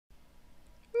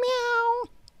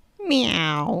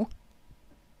Meow.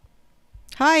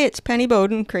 Hi, it's Penny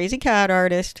Bowden, crazy cat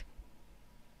artist.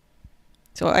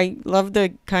 So I love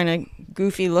the kind of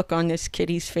goofy look on this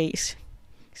kitty's face.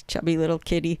 This chubby little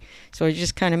kitty. So I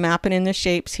just kind of mapping in the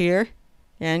shapes here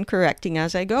and correcting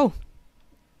as I go.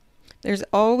 There's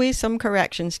always some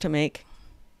corrections to make.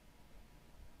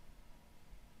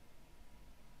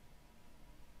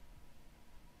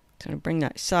 So I'm going to bring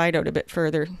that side out a bit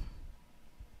further.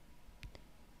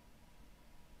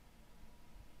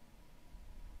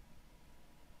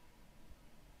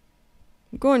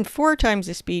 I'm going 4 times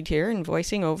the speed here and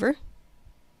voicing over.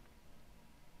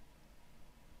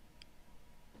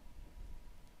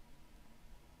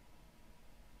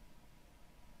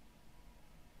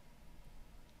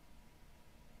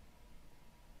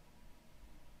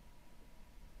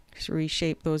 Just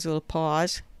reshape those little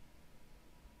paws.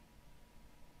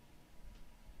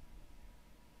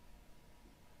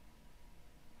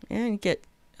 And get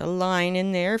a line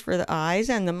in there for the eyes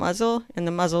and the muzzle. And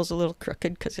the muzzle's a little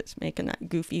crooked because it's making that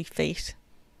goofy face.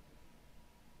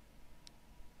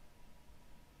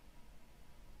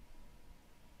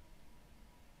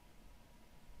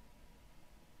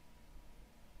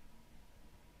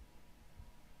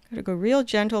 Gotta go real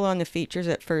gentle on the features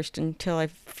at first until I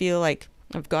feel like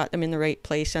I've got them in the right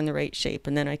place and the right shape,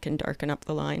 and then I can darken up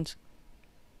the lines.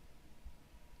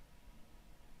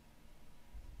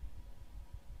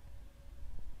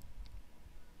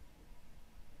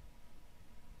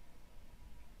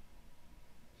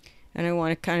 And I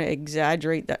want to kind of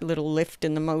exaggerate that little lift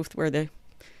in the mouth where the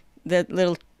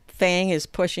little fang is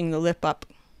pushing the lip up.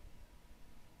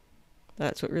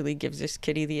 That's what really gives this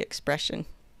kitty the expression.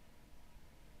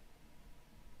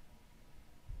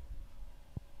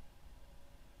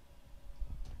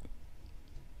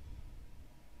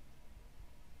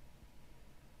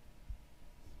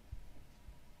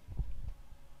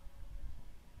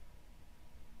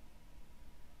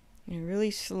 And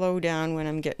really slow down when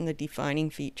I'm getting the defining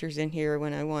features in here,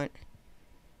 when I want,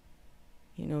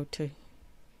 you know, to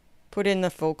put in the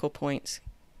focal points.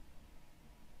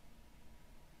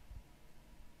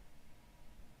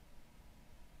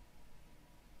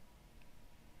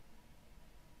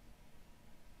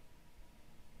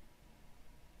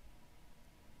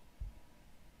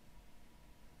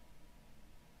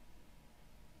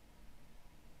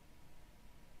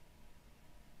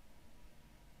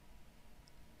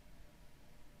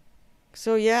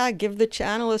 So yeah, give the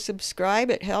channel a subscribe.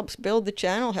 It helps build the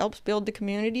channel, helps build the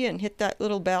community, and hit that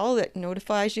little bell that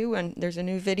notifies you when there's a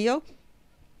new video.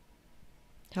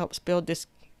 Helps build this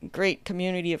great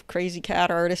community of crazy cat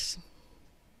artists.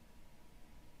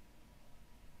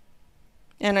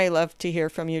 And I love to hear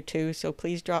from you too, so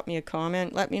please drop me a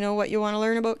comment. Let me know what you want to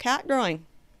learn about cat drawing.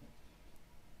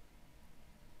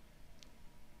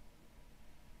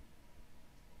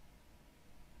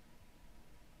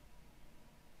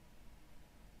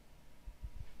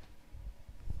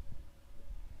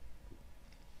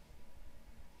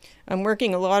 I'm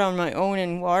working a lot on my own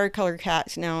and watercolor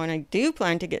cats now, and I do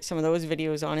plan to get some of those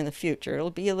videos on in the future.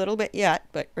 It'll be a little bit yet,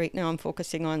 but right now I'm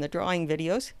focusing on the drawing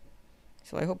videos.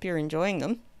 So I hope you're enjoying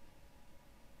them.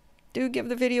 Do give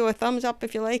the video a thumbs up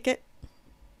if you like it.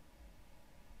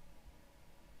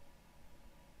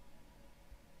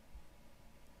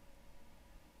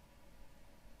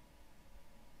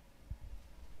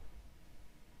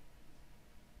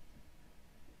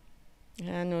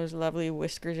 And those lovely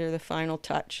whiskers are the final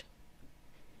touch.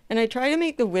 And I try to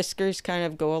make the whiskers kind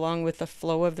of go along with the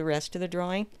flow of the rest of the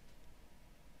drawing.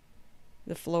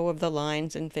 The flow of the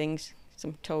lines and things.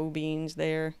 Some toe beans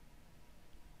there.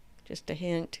 Just a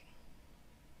hint.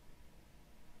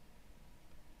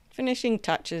 Finishing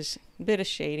touches. A bit of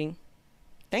shading.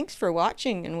 Thanks for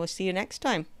watching, and we'll see you next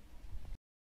time.